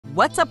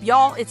What's up,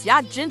 y'all? It's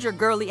ya ginger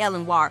girly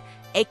Elenoire,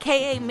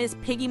 aka Miss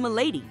Piggy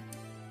Milady.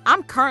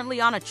 I'm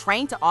currently on a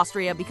train to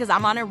Austria because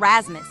I'm on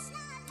Erasmus.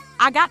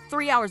 I got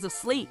 3 hours of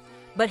sleep,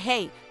 but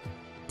hey,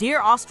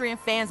 dear Austrian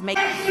fans, make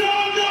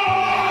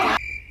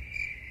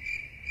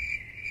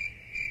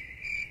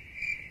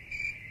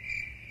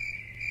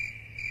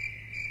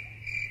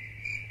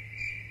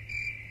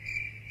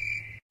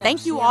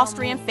Thank you,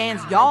 Austrian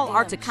fans, y'all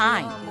are too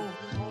kind.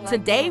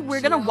 Today,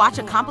 we're gonna watch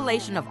a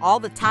compilation of all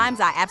the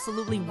times I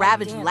absolutely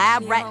ravaged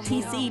Lab Rat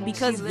TC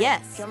because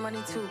yes.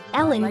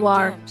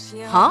 Elenoire.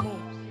 Huh?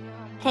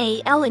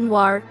 Hey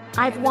Elenoire,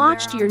 I've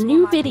watched your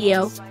new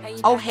video.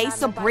 Oh hey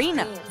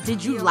Sabrina,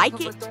 did you like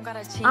it?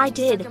 I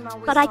did,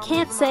 but I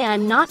can't say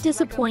I'm not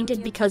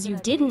disappointed because you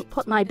didn't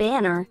put my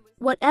banner.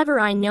 Whatever,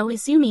 I know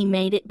Izumi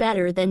made it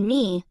better than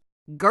me.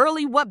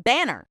 Girly, what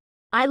banner?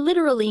 I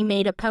literally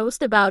made a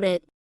post about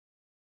it.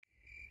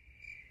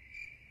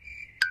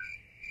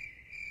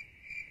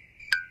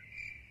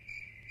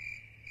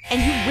 And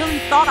you really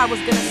thought I was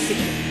gonna see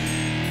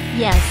it?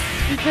 Yes,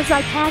 because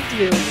I tagged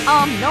you.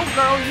 No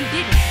girl, you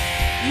didn't.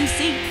 You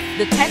see,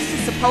 the text is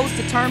supposed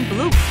to turn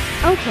blue.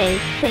 Okay,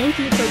 thank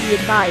you for the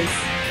advice.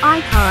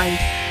 Icon.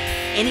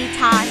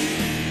 Anytime.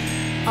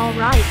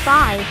 Alright,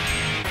 bye.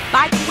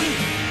 Bye, queen.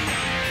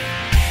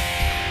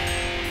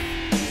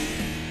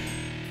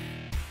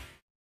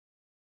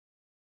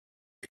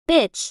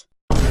 Bitch.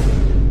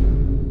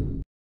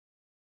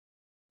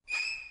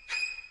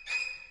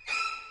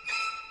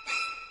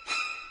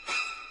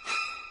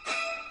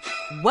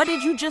 What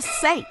did you just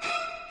say?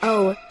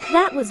 Oh,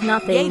 that was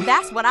nothing. Yay,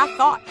 that's what I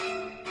thought.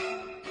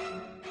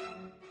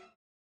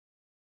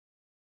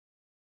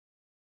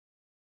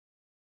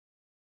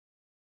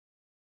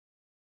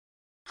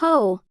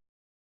 Ho.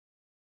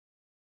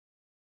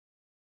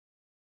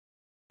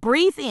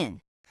 Breathe in.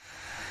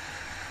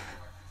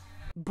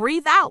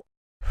 Breathe out.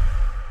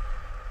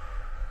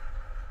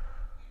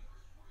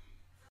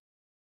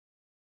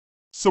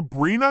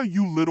 Sabrina,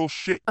 you little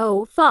shit.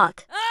 Oh,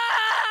 fuck.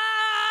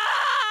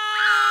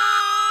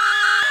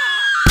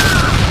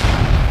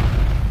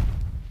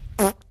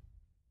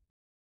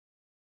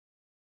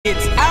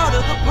 It's out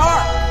of the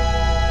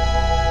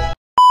park!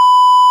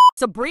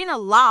 Sabrina,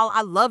 lol,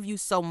 I love you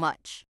so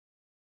much.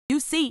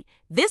 You see,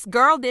 this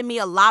girl did me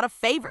a lot of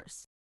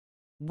favors,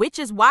 which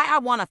is why I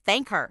want to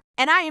thank her,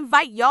 and I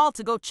invite y'all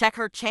to go check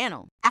her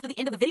channel after the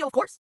end of the video, of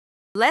course.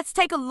 Let's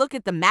take a look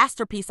at the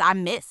masterpiece I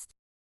missed.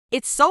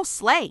 It's so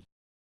slay.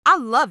 I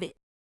love it.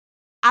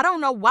 I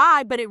don't know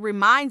why, but it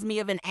reminds me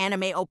of an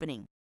anime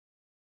opening.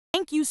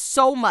 Thank you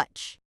so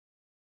much.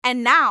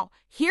 And now,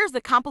 here's the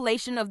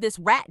compilation of this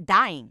rat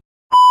dying.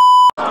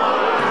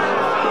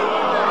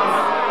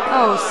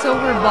 Oh, so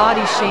we're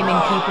body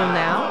shaming people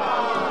now?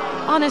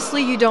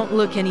 Honestly, you don't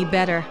look any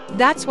better.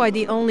 That's why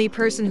the only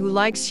person who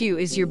likes you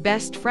is your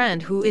best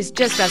friend, who is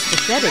just as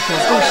pathetic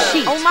as oh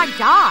shit. Oh my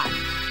god.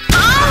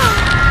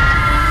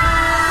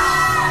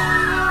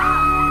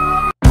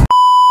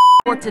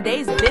 For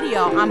today's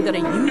video, I'm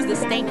gonna use the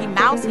stanky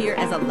mouse here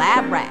as a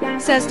lab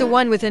rat. Says the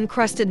one with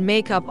encrusted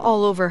makeup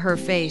all over her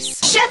face.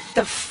 Shut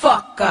the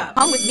fuck up.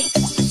 Come with me.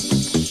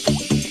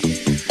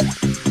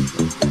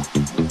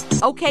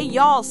 Okay,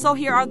 y'all, so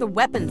here are the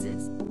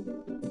weapons.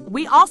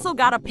 We also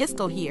got a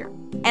pistol here,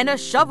 and a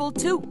shovel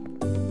too.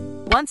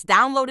 Once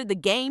downloaded the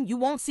game, you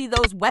won't see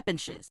those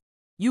weaponshes.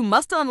 You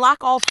must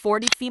unlock all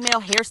 40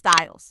 female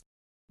hairstyles.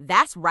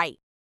 That's right.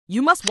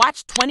 You must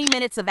watch 20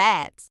 minutes of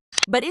ads,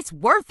 but it's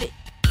worth it.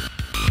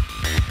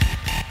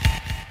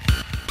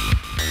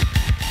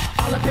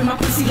 All up in my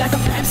pussy like a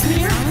pap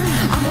smear.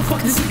 I'ma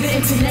fuck this nigga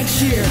into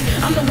next year.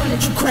 I'm the one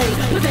that you crave.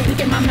 Put that dick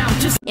in my mouth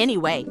just.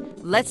 Anyway,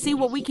 let's see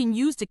what we can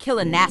use to kill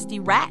a nasty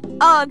rat.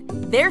 Ugh,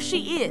 there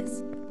she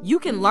is. You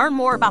can learn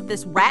more about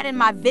this rat in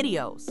my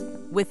videos.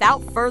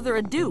 Without further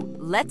ado,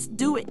 let's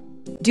do it.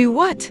 Do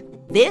what?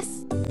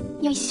 This.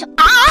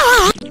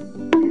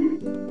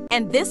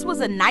 And this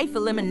was a knife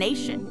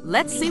elimination.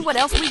 Let's see what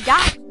else we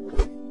got.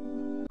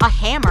 A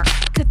hammer,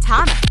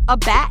 katana, a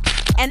bat,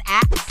 an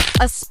axe,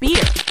 a spear,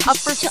 a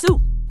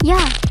pursuit.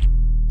 Yeah.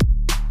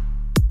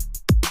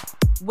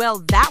 Well,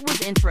 that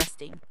was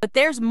interesting. But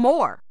there's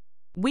more.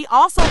 We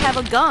also have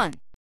a gun.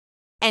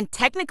 And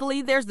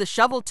technically, there's the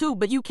shovel too,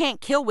 but you can't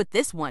kill with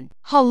this one.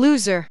 Ha,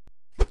 loser.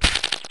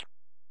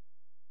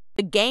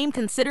 The game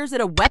considers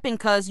it a weapon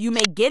cause you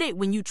may get it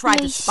when you try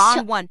to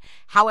spawn one.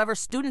 However,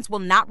 students will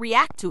not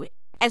react to it.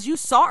 As you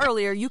saw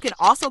earlier, you can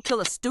also kill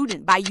a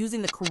student by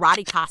using the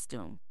karate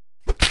costume.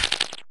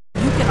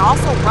 You can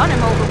also run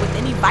him over with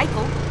any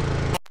vehicle.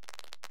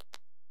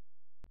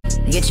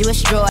 Get you a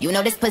straw, you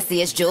know this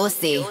pussy is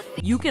juicy.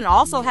 You can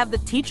also have the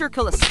teacher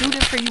kill a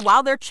student for you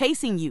while they're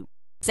chasing you.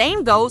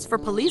 Same goes for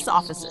police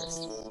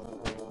officers.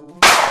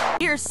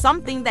 Here's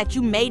something that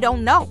you may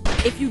don't know.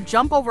 If you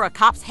jump over a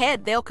cop's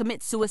head, they'll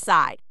commit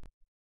suicide.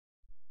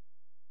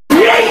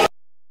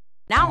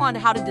 Now on to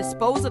how to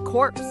dispose a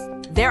corpse.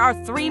 There are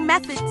 3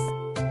 methods.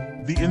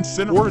 The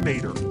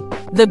incinerator.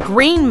 The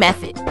green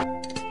method.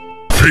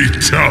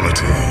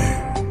 Fatality.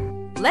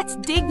 Let's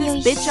dig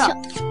this bitch up.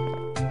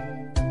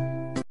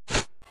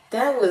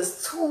 That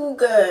was too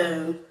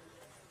good.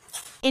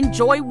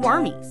 Enjoy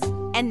wormies.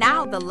 And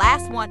now the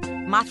last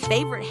one, my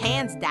favorite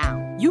hands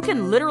down. You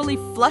can literally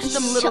flush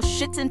them little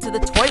shits into the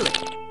toilet.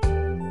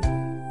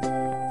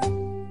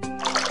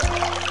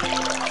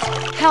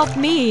 Help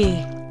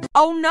me.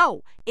 Oh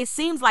no, it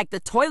seems like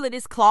the toilet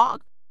is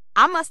clogged.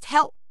 I must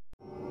help.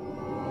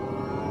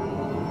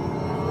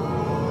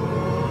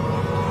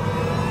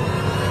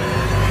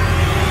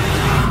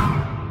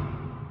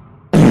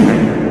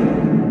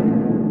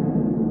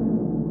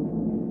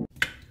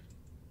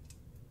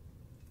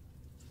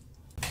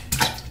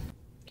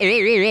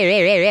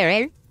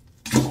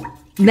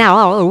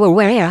 Now,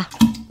 where?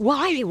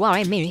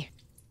 Why me?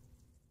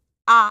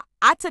 I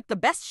took the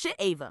best shit,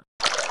 Ava.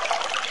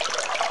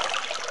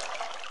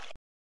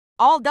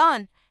 All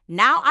done.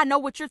 Now I know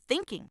what you're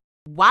thinking.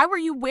 Why were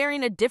you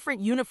wearing a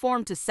different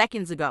uniform to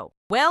seconds ago?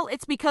 Well,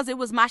 it's because it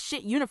was my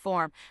shit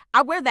uniform.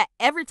 I wear that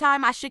every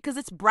time I shit because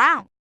it's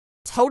brown.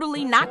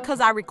 Totally not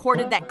because I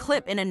recorded that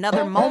clip in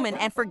another moment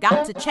and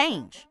forgot to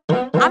change.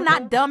 I'm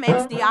not dumb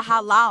XD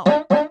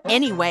halal.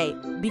 Anyway,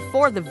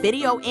 before the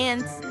video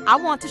ends, I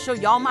want to show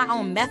y'all my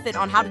own method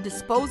on how to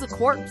dispose a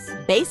corpse.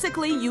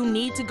 Basically, you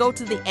need to go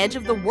to the edge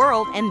of the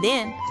world and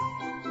then...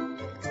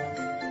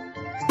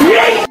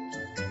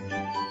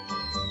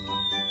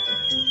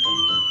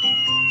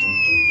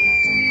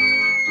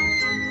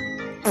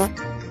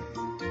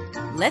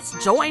 Let's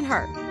join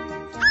her.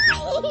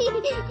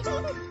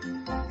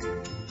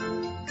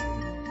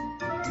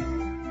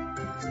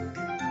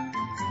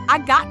 I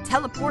got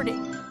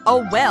teleported.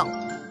 Oh well.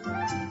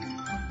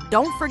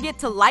 Don't forget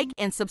to like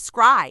and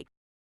subscribe.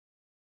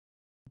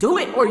 Do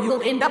it or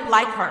you'll end up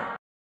like her.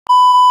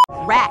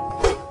 Rat.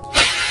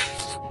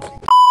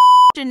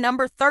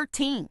 Number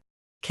 13.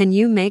 Can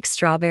you make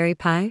strawberry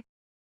pie?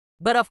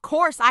 But of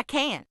course I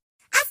can.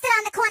 I stood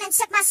on the corner and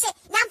shook my shit.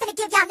 Now I'm gonna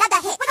give y'all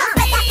another hit.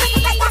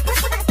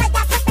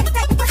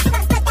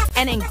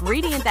 An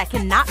ingredient that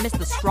cannot miss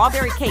the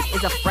strawberry cake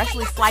is a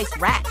freshly sliced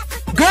rat.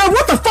 Girl,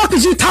 what the fuck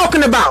is you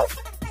talking about?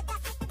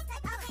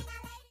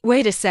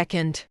 Wait a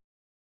second.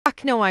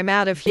 Fuck no, I'm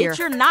out of here. Bitch,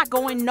 you're not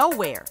going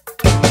nowhere.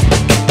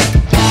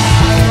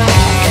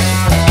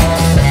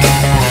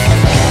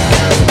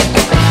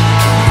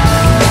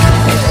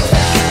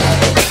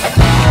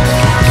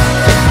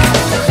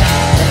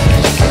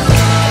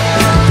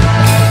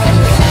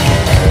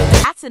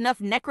 That's enough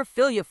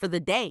necrophilia for the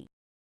day.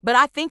 But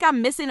I think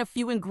I'm missing a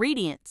few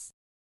ingredients.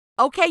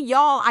 Okay,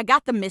 y'all, I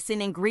got the missing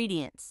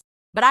ingredients.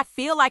 But I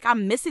feel like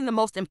I'm missing the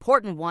most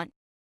important one.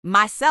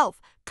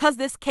 Myself, cause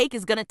this cake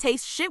is gonna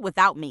taste shit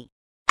without me.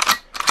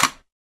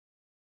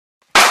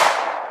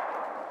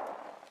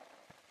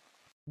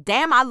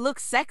 Damn, I look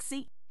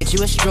sexy. Get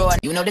you a straw,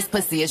 you know this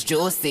pussy is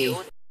juicy.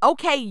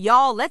 Okay,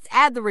 y'all, let's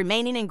add the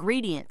remaining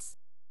ingredients.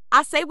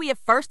 I say we have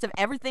first of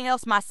everything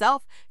else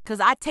myself, cause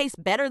I taste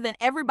better than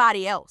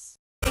everybody else.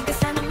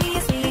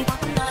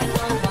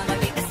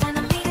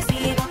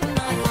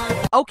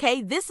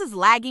 Okay, this is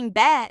lagging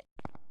bad.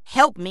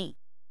 Help me.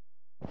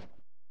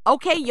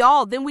 Okay,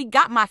 y'all, then we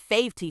got my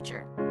fave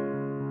teacher.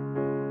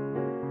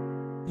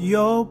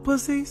 Your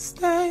pussy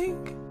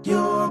stank.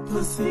 Your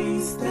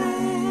pussy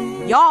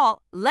stank.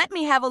 Y'all, let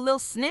me have a little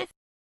sniff.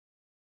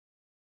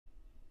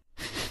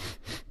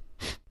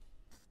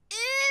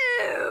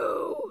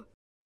 Ew.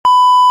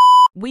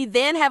 We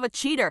then have a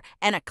cheater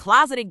and a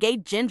closeted gay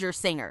ginger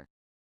singer.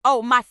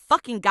 Oh my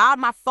fucking god,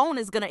 my phone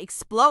is gonna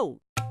explode.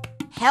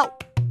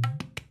 Help.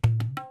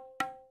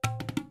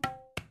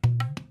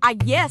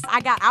 Yes,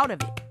 I got out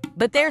of it.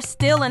 But there's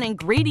still an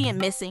ingredient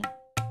missing.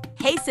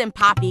 Hey,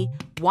 Poppy,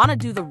 wanna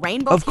do the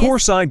rainbow Of kiss?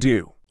 course I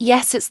do.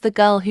 Yes, it's the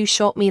girl who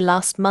shot me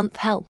last month.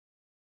 Hell.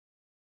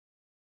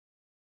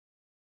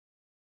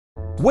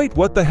 Wait,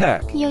 what the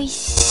heck?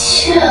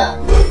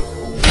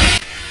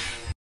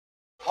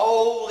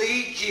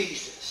 Holy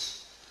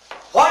Jesus.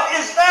 What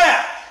is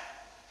that?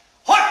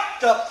 What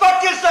the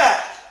fuck is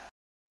that?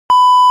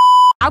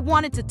 I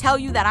wanted to tell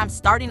you that I'm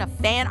starting a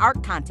fan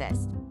art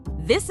contest.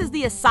 This is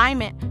the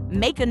assignment,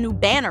 make a new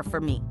banner for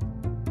me.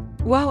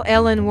 Wow,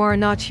 Elenoire,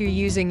 not you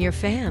using your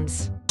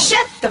fans.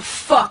 Shut the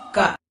fuck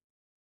up.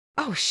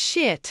 Oh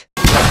shit.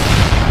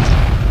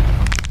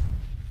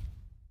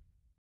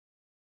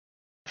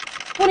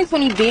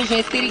 2020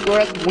 Vision, City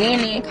Girls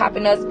winning,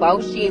 copping us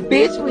bullshit.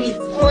 Bitch, we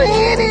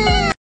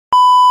winning.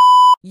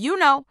 You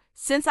know,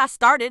 since I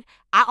started,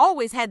 I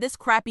always had this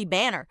crappy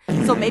banner.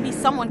 So maybe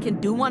someone can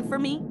do one for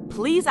me?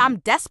 Please, I'm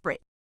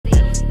desperate.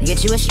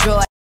 Get you a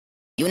straw.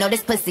 You know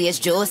this pussy is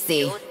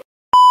juicy.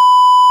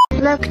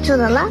 Look to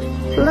the left,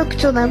 look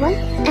to the right.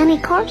 Any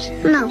cars?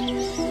 No.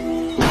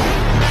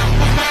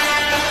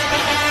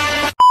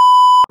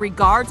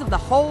 Regards of the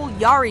whole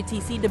YARI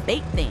TC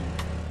debate thing.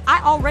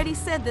 I already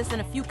said this in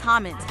a few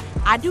comments.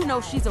 I do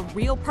know she's a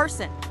real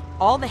person.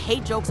 All the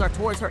hate jokes are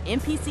towards her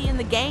NPC in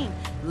the game.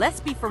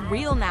 Let's be for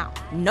real now.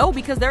 No,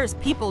 because there's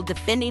people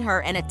defending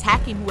her and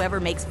attacking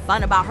whoever makes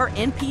fun about her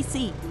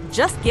NPC.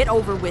 Just get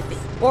over with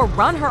it, or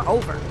run her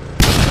over.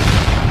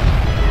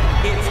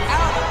 It's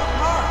out of the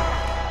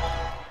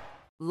park.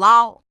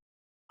 Lol.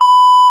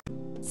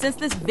 Since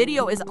this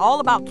video is all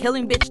about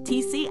killing bitch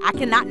TC, I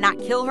cannot not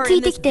kill her in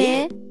this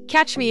vid.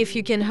 Catch me if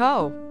you can,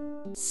 ho.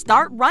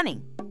 Start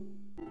running.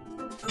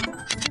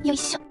 よい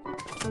しょ。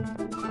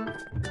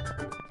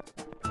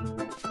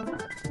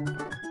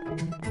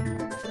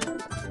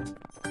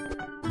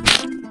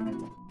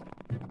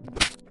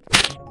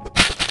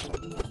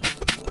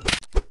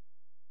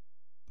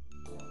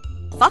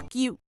 Fuck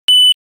you.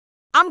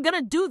 I'm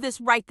gonna do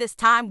this right this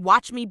time.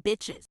 Watch me,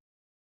 bitches.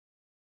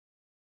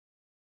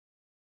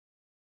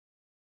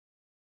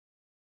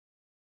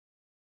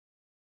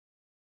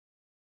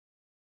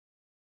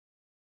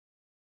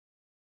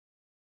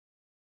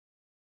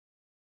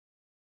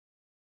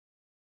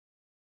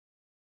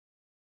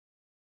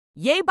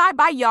 Yay, bye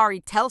bye,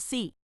 Yari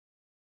TC.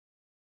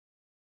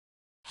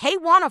 Hey,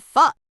 wanna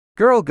fuck?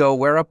 Girl, go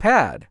wear a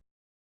pad.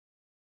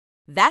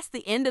 That's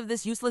the end of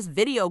this useless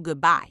video.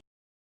 Goodbye.